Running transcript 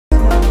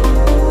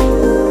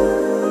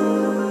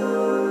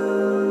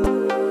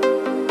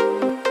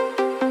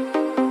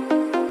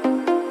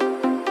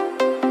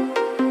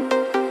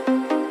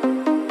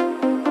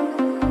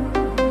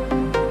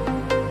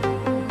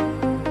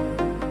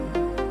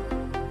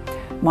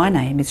My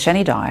name is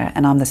Shanny Dyer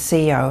and I'm the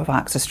CEO of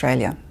ARCS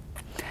Australia.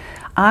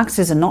 ARCS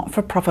is a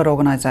not-for-profit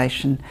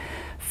organisation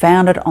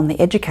founded on the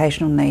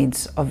educational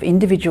needs of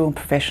individual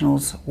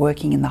professionals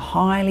working in the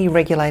highly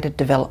regulated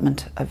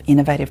development of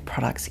innovative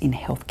products in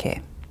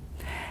healthcare.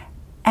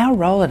 Our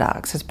role at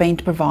ARCS has been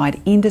to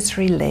provide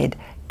industry-led,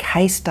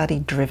 case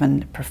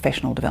study-driven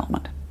professional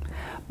development.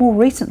 More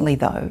recently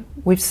though,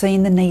 we've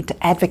seen the need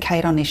to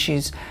advocate on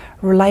issues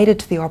related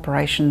to the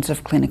operations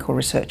of clinical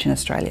research in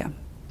Australia.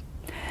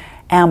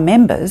 Our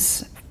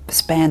members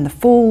span the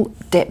full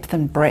depth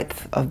and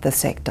breadth of the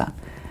sector,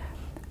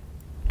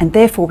 and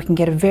therefore we can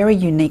get a very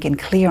unique and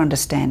clear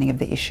understanding of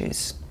the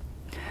issues.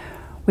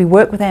 We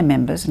work with our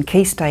members and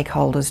key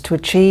stakeholders to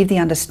achieve the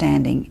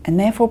understanding and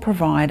therefore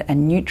provide a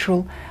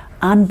neutral,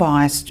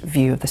 unbiased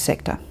view of the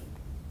sector.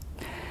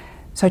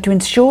 So to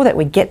ensure that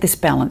we get this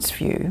balanced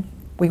view,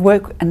 we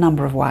work a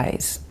number of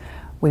ways.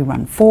 We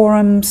run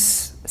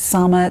forums,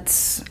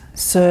 summits,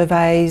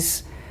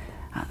 surveys,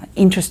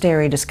 interest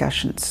area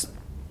discussions.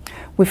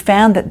 We've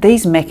found that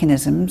these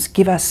mechanisms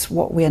give us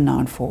what we are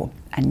known for,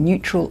 a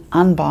neutral,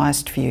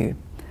 unbiased view,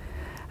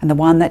 and the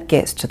one that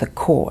gets to the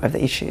core of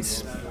the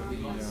issues.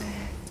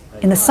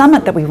 In the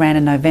summit that we ran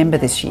in November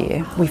this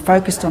year, we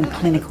focused on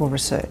clinical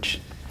research.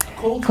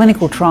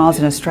 Clinical trials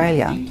in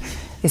Australia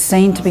is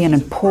seen to be an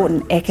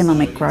important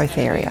economic growth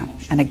area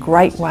and a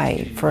great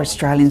way for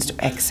Australians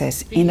to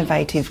access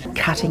innovative,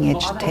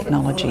 cutting-edge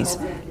technologies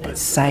that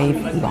save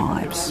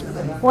lives.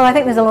 Well, I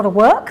think there's a lot of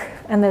work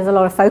and there's a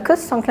lot of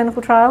focus on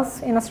clinical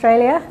trials in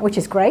Australia, which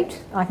is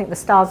great. I think the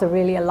stars are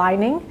really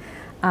aligning,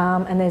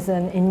 and there's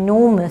an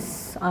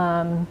enormous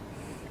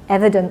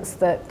evidence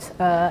that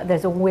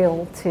there's a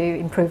will to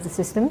improve the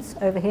systems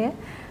over here,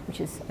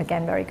 which is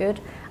again very good.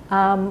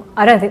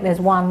 I don't think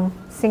there's one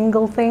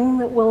single thing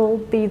that will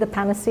be the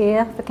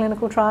panacea for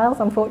clinical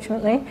trials,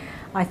 unfortunately.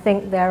 I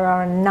think there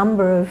are a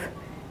number of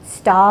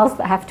stars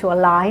that have to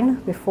align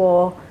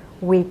before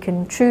we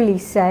can truly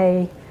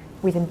say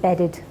we've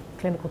embedded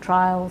clinical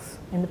trials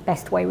in the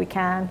best way we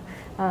can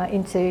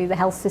into the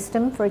health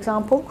system, for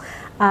example.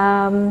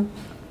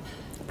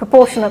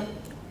 Proportionate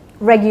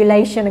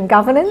regulation and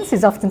governance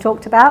is often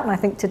talked about, and I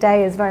think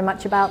today is very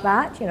much about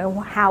that. You know,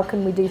 how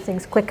can we do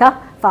things quicker,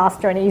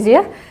 faster and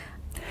easier?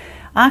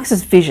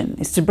 ARCS's vision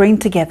is to bring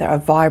together a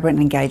vibrant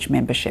and engaged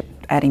membership,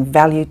 adding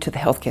value to the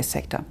healthcare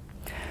sector.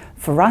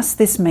 For us,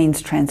 this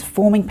means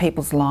transforming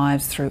people's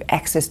lives through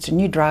access to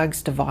new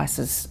drugs,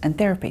 devices and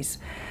therapies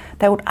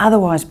that would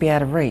otherwise be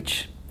out of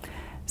reach.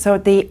 So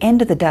at the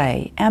end of the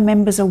day, our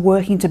members are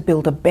working to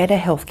build a better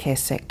healthcare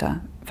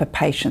sector for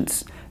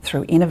patients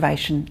through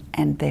innovation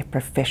and their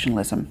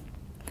professionalism.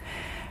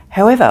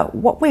 However,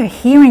 what we're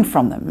hearing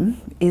from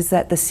them is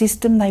that the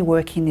system they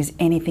work in is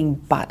anything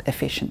but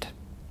efficient.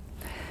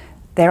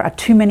 There are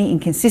too many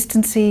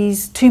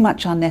inconsistencies, too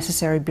much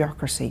unnecessary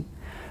bureaucracy,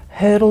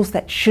 hurdles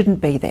that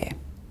shouldn't be there.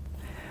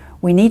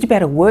 We need to be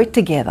able to work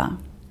together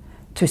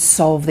to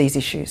solve these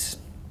issues.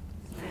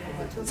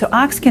 So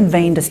ARCS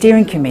convened a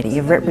steering committee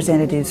of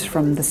representatives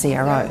from the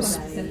CROs.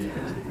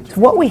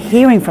 So what we're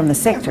hearing from the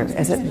sector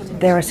is that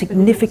there are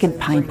significant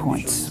pain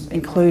points,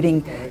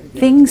 including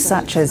things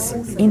such as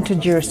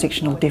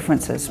interjurisdictional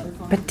differences,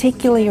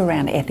 particularly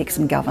around ethics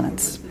and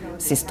governance,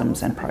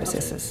 systems and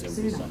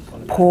processes,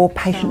 poor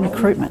patient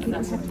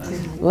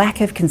recruitment,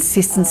 lack of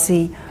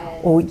consistency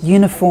or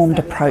uniformed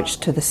approach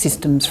to the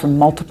systems from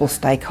multiple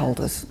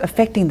stakeholders,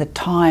 affecting the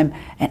time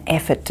and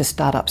effort to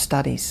start up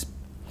studies.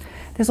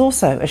 There's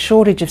also a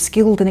shortage of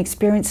skilled and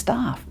experienced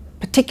staff,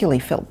 particularly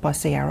felt by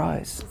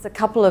CROs. There's a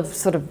couple of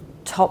sort of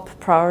top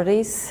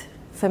priorities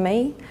for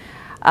me.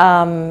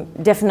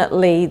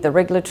 Definitely the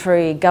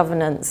regulatory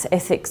governance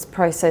ethics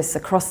process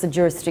across the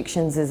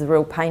jurisdictions is a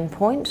real pain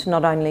point,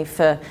 not only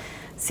for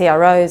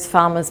CROs,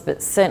 farmers,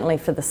 but certainly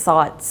for the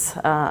sites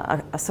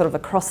sort of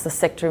across the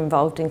sector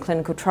involved in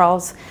clinical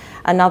trials.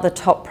 Another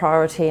top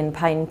priority and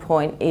pain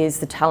point is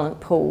the talent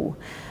pool,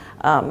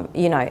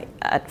 you know,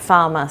 at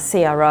pharma,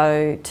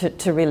 CRO,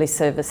 to really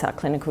service our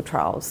clinical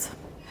trials.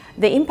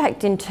 The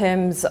impact in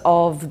terms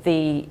of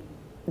the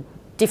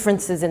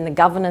differences in the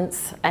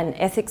governance and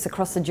ethics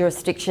across the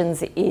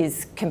jurisdictions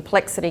is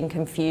complexity and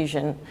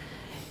confusion,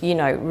 you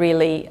know,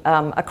 really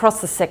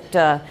across the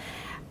sector,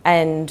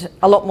 and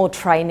a lot more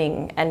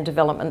training and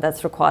development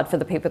that's required for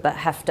the people that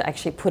have to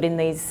actually put in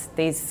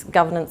these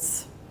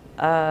governance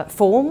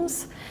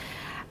forms.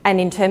 And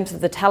in terms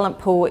of the talent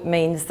pool, it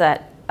means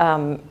that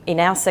in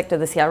our sector,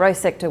 the CRO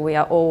sector, we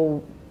are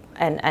all,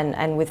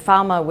 and with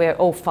pharma, we're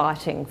all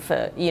fighting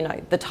for, you know,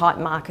 the tight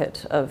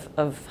market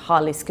of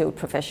highly skilled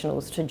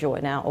professionals to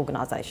join our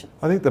organisation.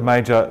 I think the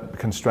major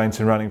constraints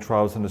in running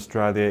trials in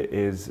Australia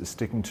is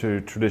sticking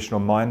to traditional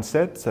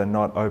mindsets and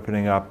not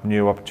opening up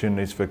new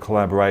opportunities for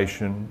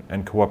collaboration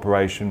and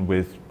cooperation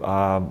with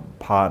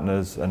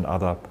partners and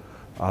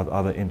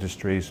other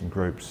industries and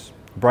groups.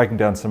 Breaking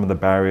down some of the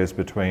barriers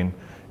between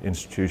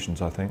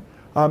institutions, I think.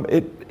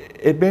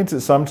 It means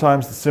that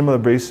sometimes the similar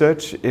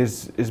research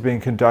is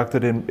being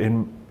conducted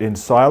in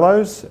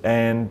silos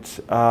and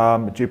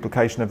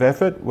duplication of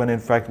effort, when in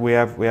fact we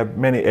have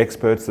many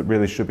experts that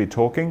really should be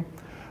talking.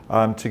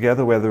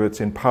 together, whether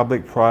it's in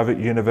public, private,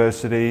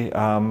 university,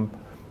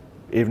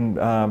 even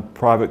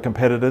private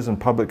competitors and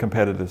public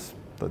competitors.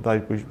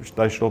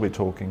 They should all be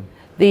talking.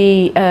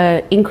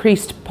 The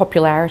increased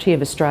popularity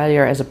of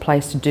Australia as a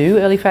place to do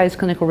early phase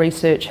clinical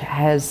research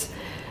has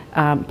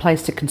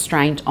placed a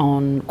constraint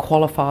on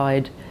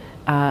qualified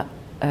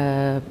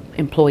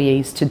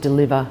employees to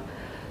deliver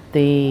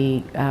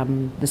the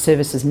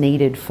services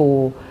needed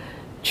for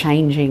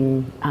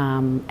changing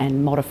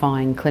and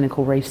modifying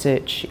clinical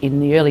research in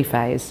the early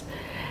phase.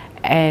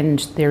 And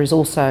there is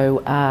also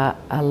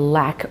a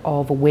lack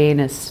of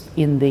awareness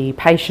in the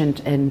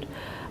patient and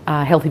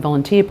healthy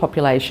volunteer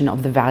population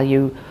of the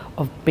value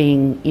of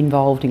being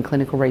involved in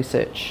clinical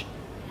research.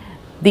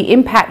 The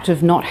impact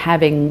of not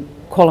having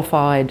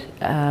qualified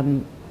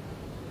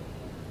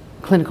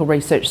clinical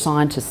research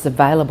scientists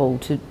available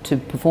to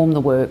perform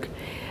the work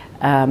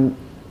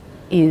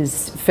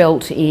is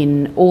felt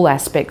in all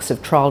aspects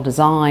of trial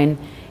design,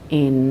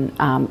 in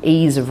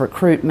ease of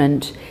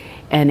recruitment,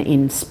 and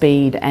in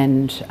speed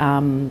and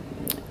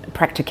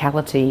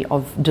practicality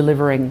of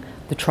delivering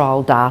the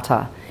trial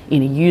data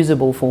in a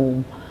usable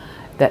form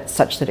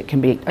such that it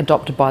can be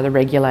adopted by the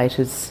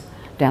regulators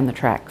down the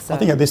track. So I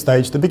think at this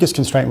stage the biggest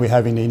constraint we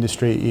have in the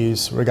industry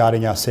is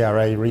regarding our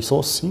CRA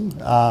resourcing.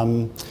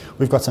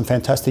 We've got some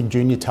fantastic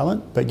junior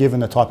talent, but given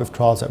the type of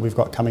trials that we've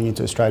got coming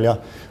into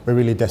Australia, we're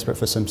really desperate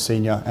for some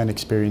senior and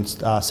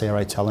experienced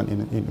CRA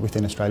talent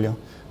within Australia.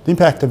 The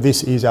impact of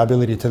this is our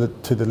ability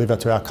to deliver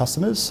to our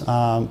customers.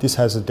 This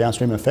has a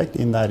downstream effect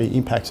in that it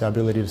impacts our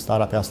ability to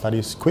start up our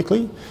studies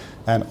quickly,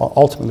 and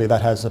ultimately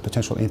that has a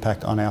potential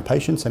impact on our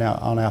patients and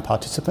on our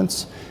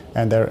participants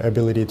and their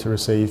ability to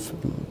receive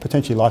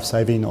potentially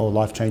life-saving or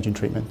life-changing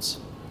treatments.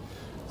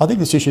 I think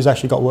this issue's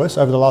actually got worse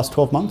over the last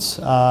 12 months.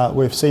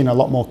 We've seen a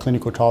lot more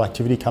clinical trial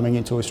activity coming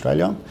into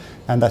Australia,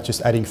 and that's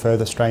just adding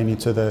further strain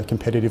into the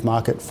competitive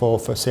market for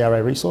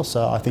CRA resource.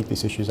 So I think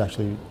this issue is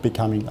actually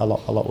becoming a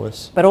lot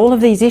worse. But all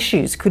of these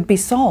issues could be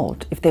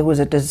solved if there was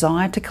a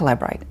desire to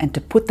collaborate and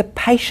to put the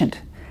patient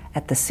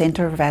at the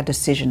centre of our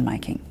decision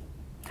making.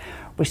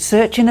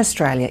 Research in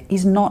Australia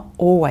is not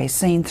always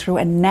seen through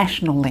a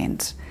national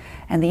lens,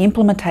 and the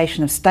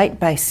implementation of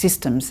state-based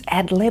systems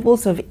add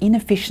levels of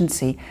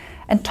inefficiency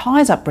and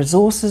ties up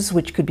resources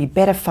which could be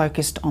better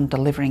focused on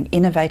delivering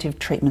innovative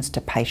treatments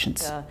to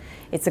patients.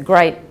 It's a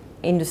great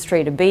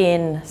industry to be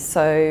in,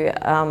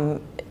 so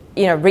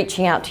you know,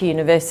 reaching out to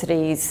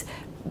universities,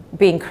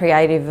 being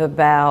creative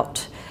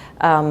about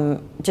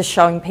just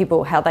showing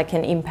people how they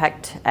can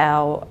impact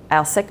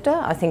our sector,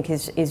 I think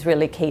is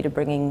really key to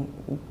bringing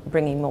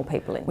more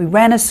people in. We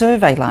ran a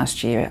survey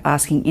last year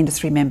asking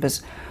industry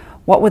members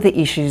what were the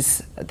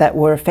issues that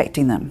were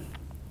affecting them.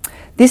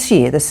 This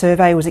year the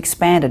survey was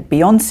expanded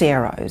beyond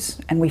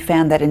CROs, and we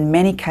found that in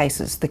many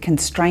cases the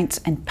constraints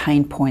and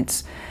pain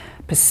points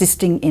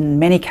persisting in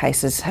many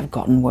cases have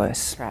gotten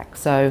worse.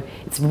 So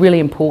it's really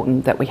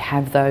important that we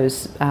have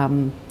those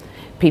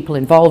people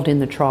involved in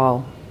the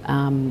trial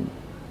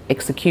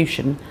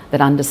execution that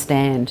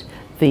understand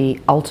the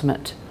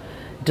ultimate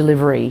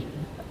delivery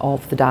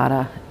of the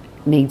data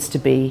needs to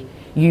be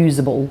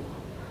usable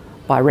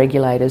by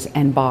regulators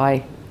and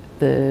by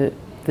the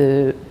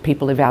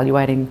people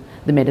evaluating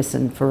the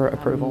medicine for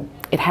approval.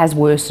 It has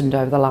worsened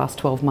over the last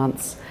 12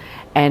 months,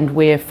 and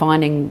we're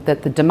finding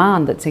that the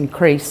demand that's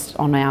increased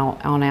on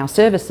our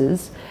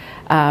services,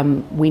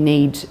 we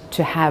need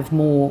to have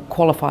more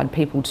qualified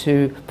people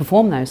to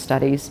perform those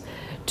studies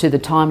to the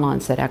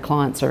timelines that our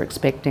clients are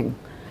expecting.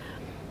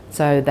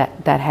 So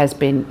that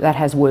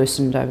has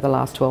worsened over the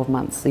last 12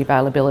 months, the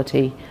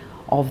availability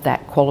of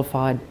that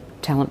qualified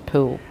talent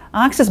pool.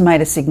 ARCS has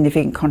made a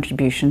significant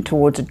contribution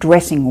towards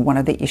addressing one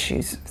of the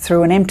issues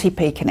through an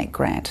MTP Connect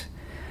grant.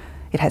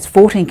 It has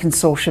 14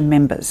 consortium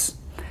members.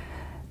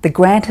 The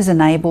grant has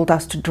enabled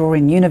us to draw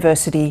in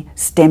university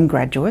STEM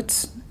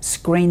graduates,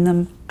 screen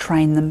them,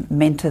 train them,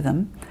 mentor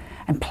them,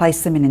 and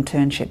place them in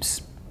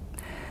internships.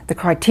 The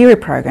criteria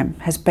program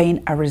has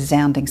been a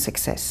resounding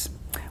success.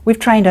 We've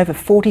trained over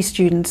 40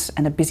 students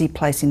and are busy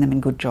placing them in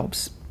good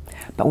jobs.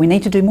 But we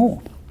need to do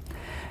more.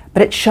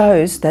 But it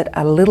shows that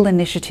a little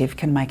initiative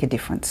can make a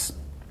difference.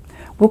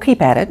 We'll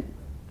keep at it,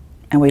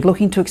 and we're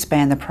looking to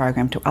expand the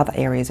program to other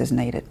areas as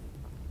needed.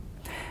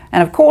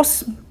 And of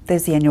course,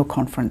 there's the annual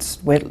conference.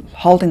 We're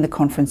holding the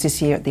conference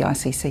this year at the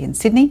ICC in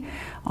Sydney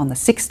on the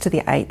 6th to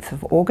the 8th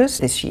of August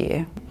this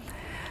year.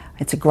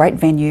 It's a great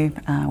venue.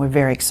 We're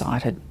very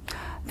excited.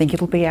 I think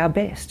it'll be our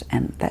best,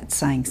 and that's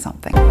saying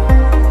something.